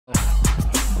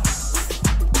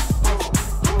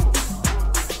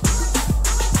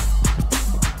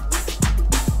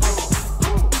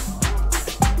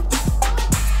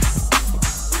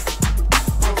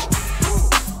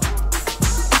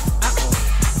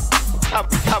Top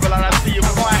line, I see you, boy.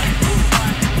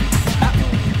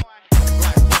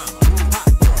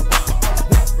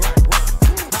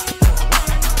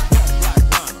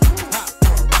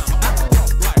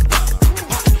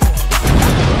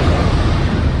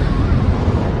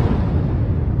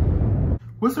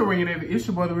 What's up, Ring Navy? It's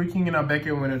your boy, the Real King, and I'm back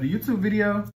here with another YouTube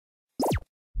video.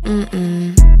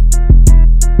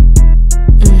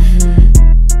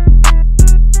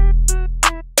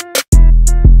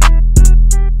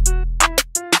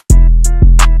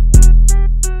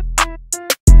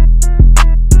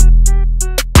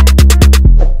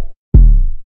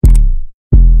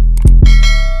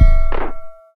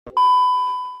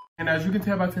 And as you can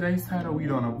tell by today's title, we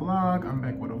doing a vlog. I'm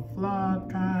back with a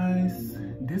vlog, guys.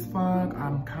 This vlog,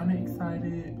 I'm kind of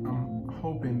excited. I'm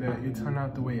hoping that it turned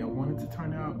out the way I wanted to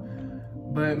turn out.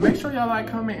 But make sure y'all like,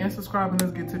 comment, and subscribe, and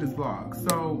let's get to this vlog.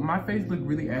 So my face look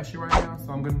really ashy right now,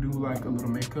 so I'm gonna do like a little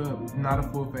makeup. Not a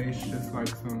full face, just like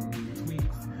some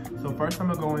tweaks. So first I'm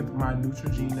gonna go in with my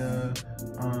Neutrogena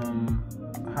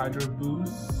Hydro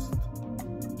Boost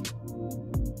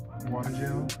water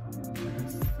gel.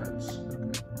 It's such a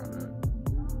good product.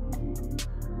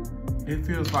 It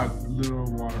feels like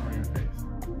literal water on your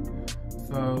face.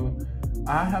 So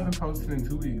I haven't posted in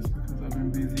 2 weeks because I've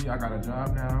been busy. I got a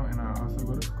job now, and I also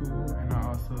go to school, and I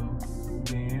also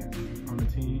dance on the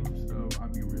team. So I'll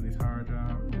be really tired,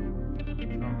 y'all. So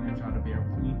I'm gonna try to bear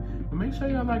with me. But make sure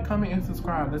y'all like, comment, and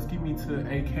subscribe. Let's get me to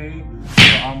 8K.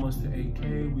 We're almost to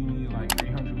 8K. We need like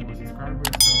 800 more subscribers.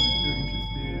 So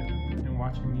if you're interested in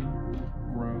watching me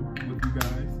grow with you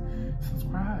guys,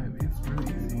 subscribe. It's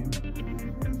really easy.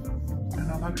 And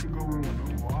I like to go in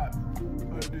with a lot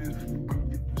of this.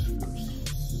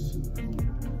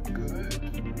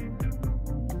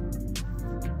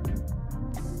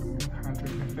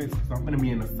 Because I'm gonna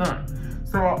be in the sun.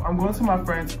 So I'm going to my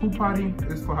friend's pool party.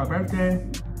 It's for her birthday.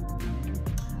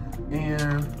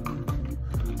 And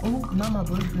oh, now my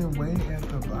butt's been way at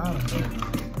the bottom.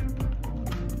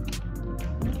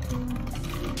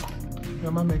 Yeah,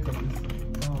 my makeup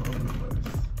is all over the place.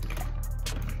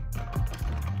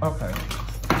 Okay.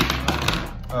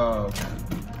 Oh, okay.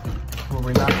 What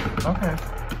we're not, okay.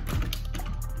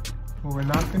 What we're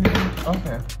not gonna do,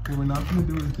 okay. What we're not gonna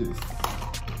do is this.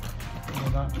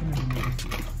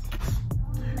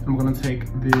 I'm gonna take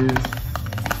this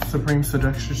Supreme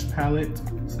Seductress palette,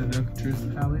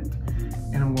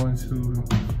 and I'm going to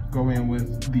go in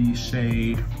with the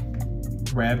shade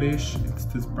Ravish. It's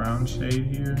this brown shade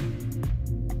here,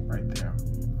 right there.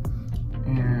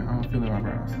 And I'm filling my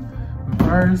brows. But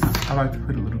first, I like to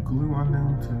put a little glue on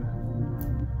them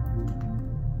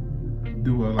to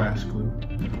do a lash glue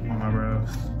on my brows.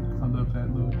 I love that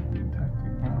little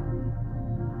tactic now.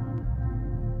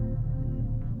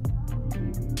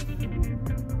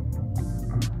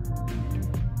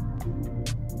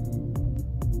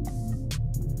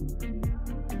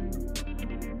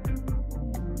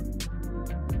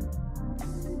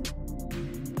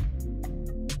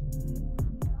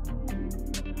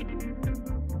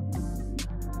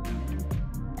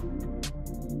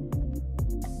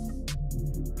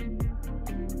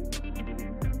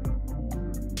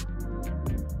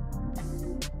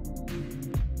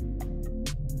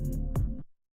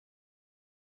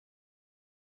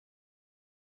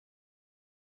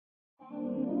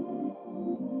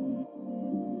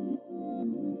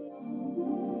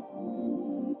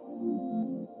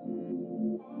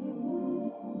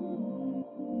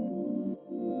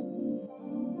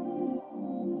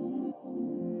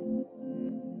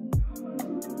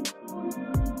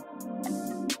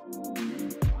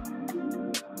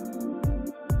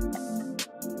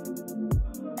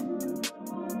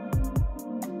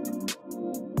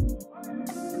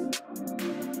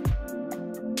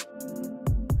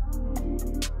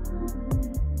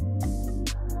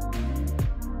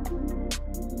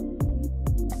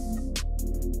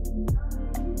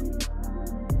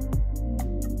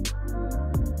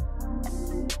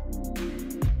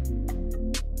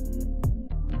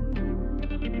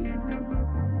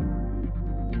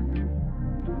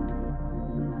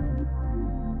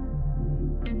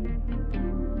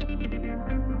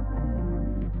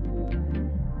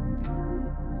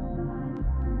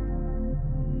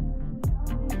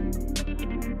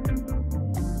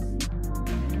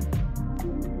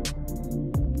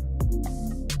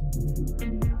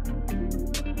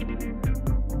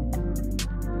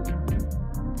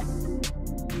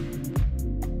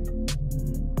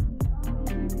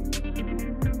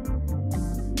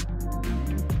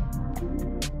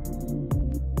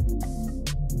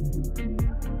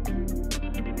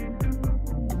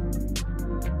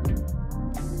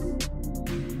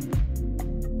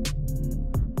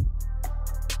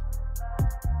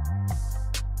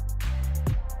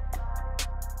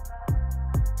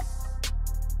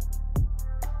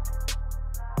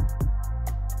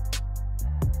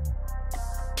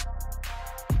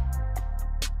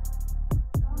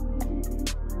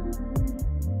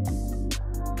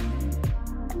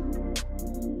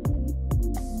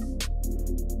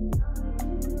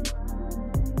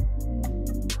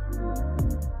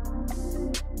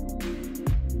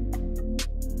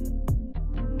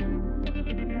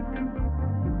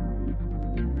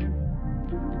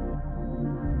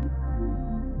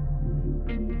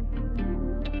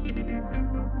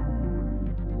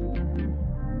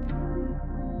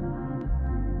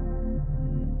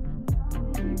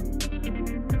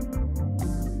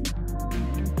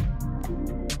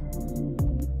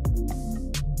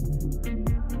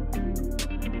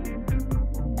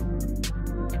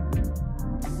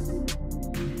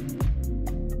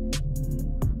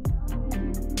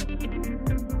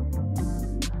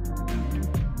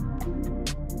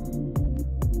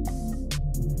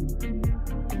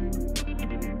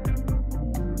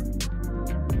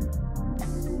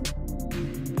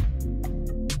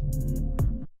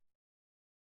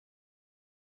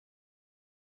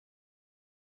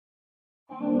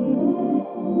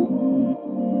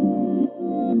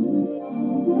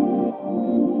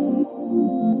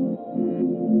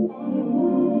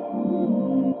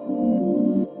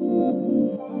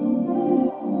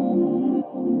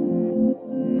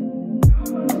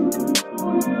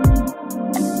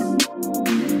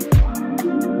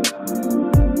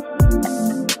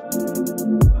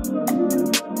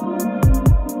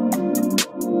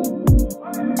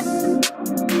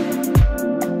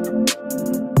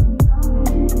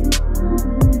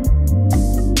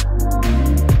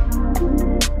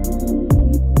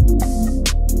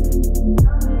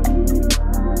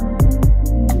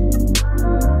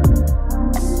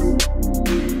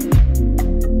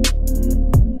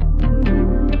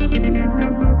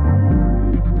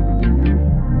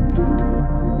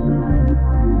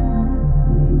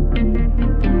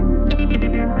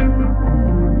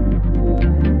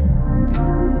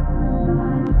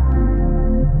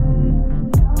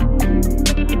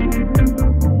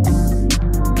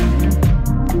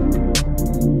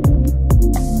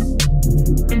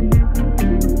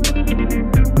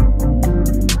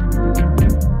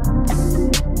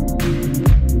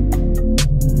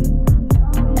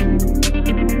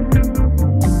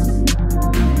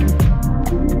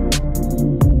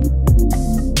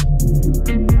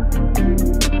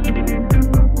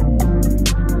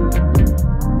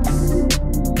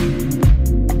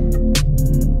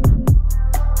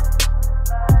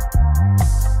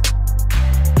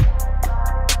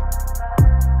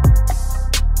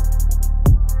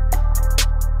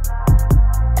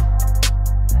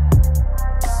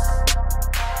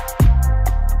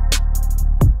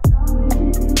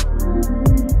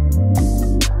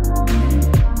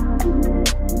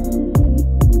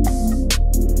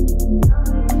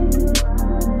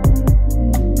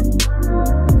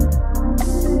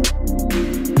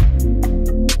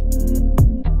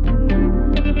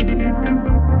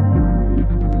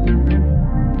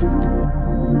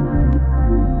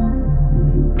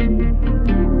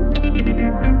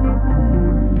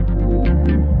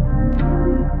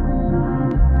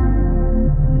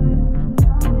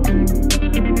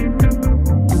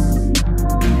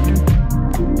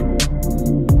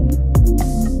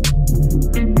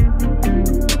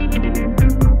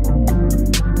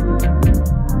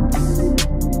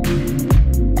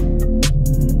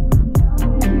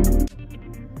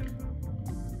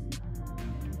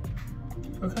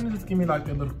 So kind of just give me like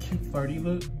a little cute flirty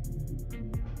look,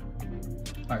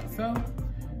 like so.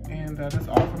 And that's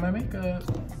all for my makeup.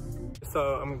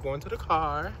 So I'm going to the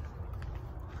car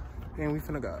and we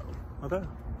finna go. Okay.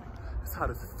 It's hot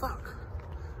as fuck.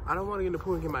 I don't want to get in the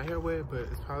pool and get my hair wet, but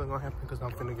it's probably gonna happen because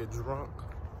I'm finna get drunk.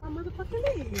 I'm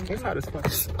motherfucking leave. It's hot as fuck.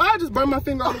 I just burned my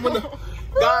finger on the window.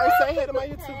 Guys, say hey to my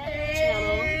YouTube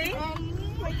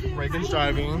channel. Reagan's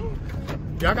driving.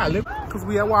 Y'all got lip because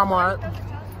we at Walmart.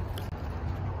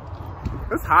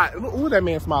 It's hot. Ooh, that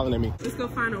man smiling at me. Let's go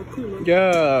find a cooler.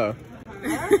 Yeah.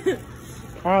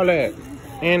 All that.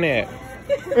 And that.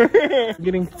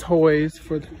 Getting toys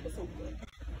for the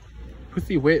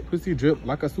pussy wet, pussy drip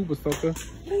like a super soaker.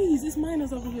 Please, this mine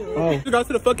is over here. Oh. We go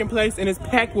to the fucking place and it's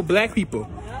packed with black people.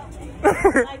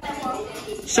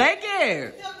 Shake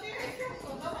it!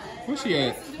 Where's she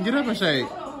at? Get up and shake.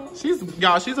 She's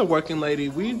a working lady.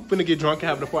 We finna get drunk and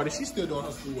have a party. She's still doing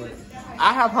her schoolwork.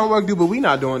 I have homework due, but we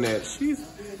not doing that. She's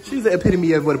the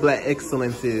epitome of what black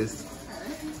excellence is.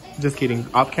 Just kidding.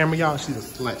 Off camera, y'all, she's a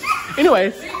slut.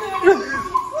 Anyways. Can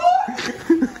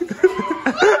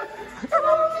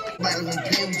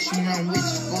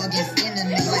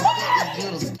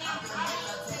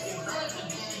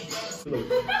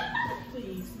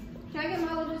I get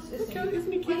my little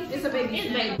It's a baby. It's a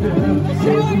baby.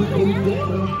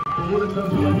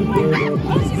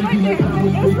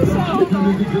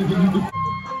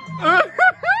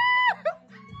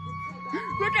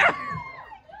 Look at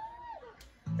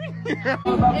Think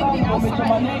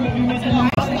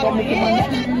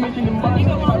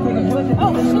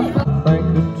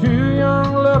the two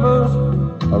young lovers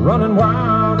are running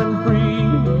wild and free.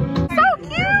 so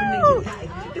cute!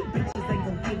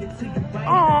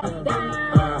 Oh.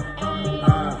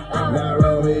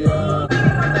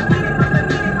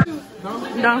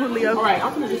 Don Julio. All right,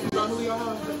 I'm gonna do some Don Julio.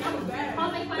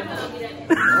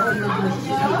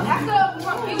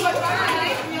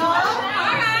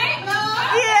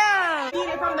 Yeah.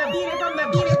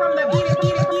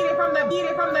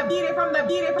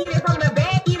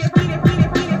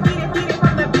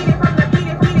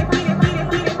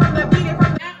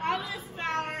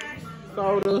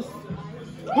 Sodas.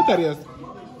 What that is?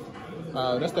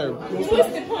 That's their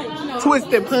Twisted punch.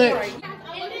 Twisted punch.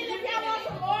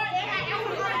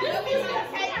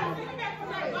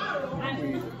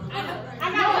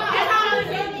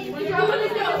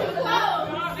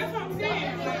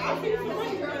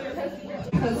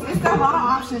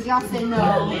 options. Y'all said no.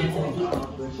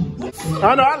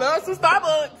 I know, I love some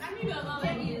Starbucks.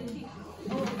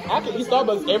 I can eat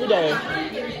Starbucks every day.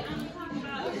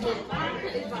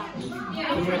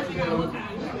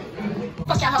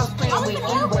 Fuck y'all hoes playing with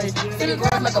N-words. City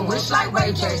girls make a wish like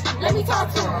Ray J. Let me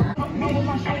talk to them.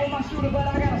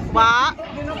 What?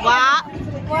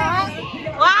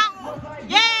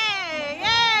 Yeah.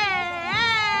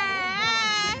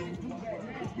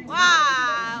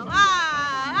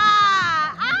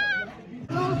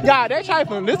 Yeah, they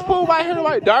trifling. This pool right here,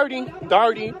 like dirty.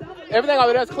 Everything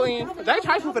over there's clean. They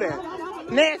trifling for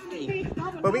that. Nasty.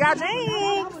 But we got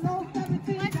drinks.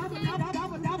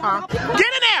 Huh? Get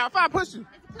in there if I push you.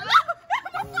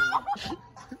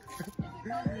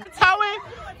 Towing.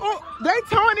 Oh, they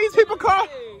towing these people car.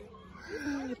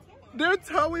 They're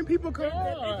towing people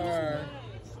car.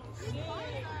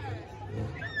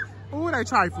 Oh, they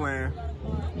trifling.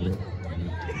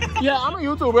 Yeah, I'm a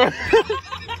YouTuber.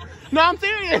 No, I'm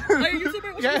serious. Are you a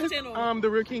YouTuber? What's your channel? The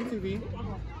Real King TV.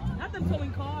 Not them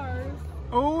towing cars.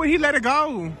 Oh, he let it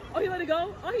go. Oh, he let it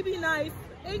go? Oh, he be nice.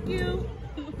 Thank you.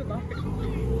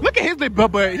 Look at his big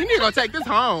butt. He need to go take this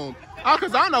home. Oh,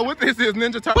 because I don't know what this is,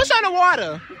 Ninja Turtle. Push on the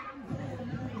water.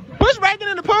 Push Reagan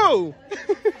in the pool.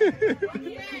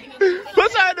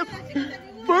 Push on the...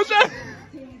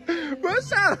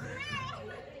 Push on.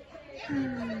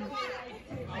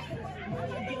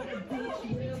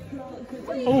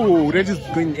 Oh, they're just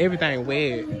getting everything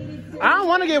wet. I don't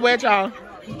want to get wet, y'all.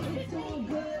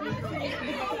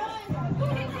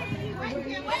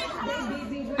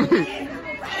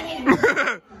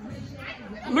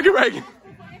 Look at Reagan.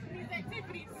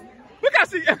 Look how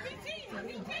she...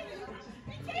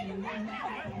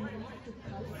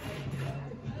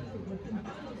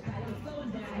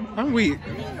 I'm weak.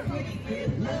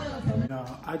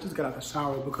 No, I just got out of the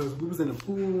shower because we was in the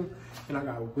pool and I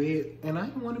got wet and I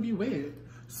didn't want to be wet.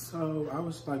 So I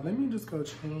was like, let me just go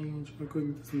change real quick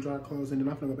into some dry clothes and then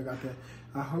I'm gonna go back out there.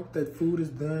 I hope that food is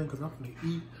done because I'm gonna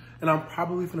eat and I'm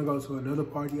probably gonna go to another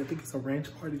party. I think it's a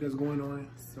ranch party that's going on.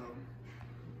 So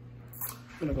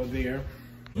I'm gonna go there.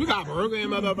 We got burger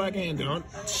and motherfucking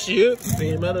chips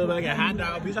and motherfucking hot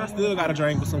dog. Bitch, I still got a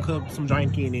drink with some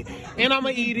drink in it. And I'm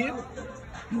gonna eat it.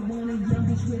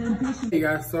 Hey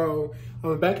guys, so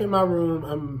I'm back in my room.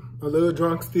 I'm a little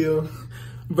drunk still,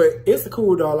 but it's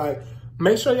cool though. Like,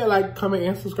 make sure you like, comment,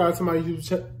 and subscribe to my YouTube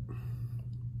channel.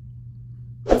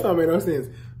 That don't make no sense.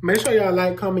 Make sure y'all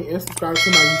like, comment, and subscribe to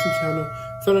my YouTube channel.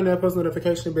 Turn on that post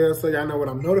notification bell so y'all know when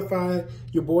I'm notified.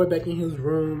 Your boy back in his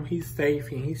room. He's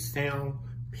safe and he's sound,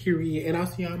 period. And I'll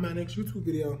see y'all in my next YouTube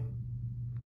video.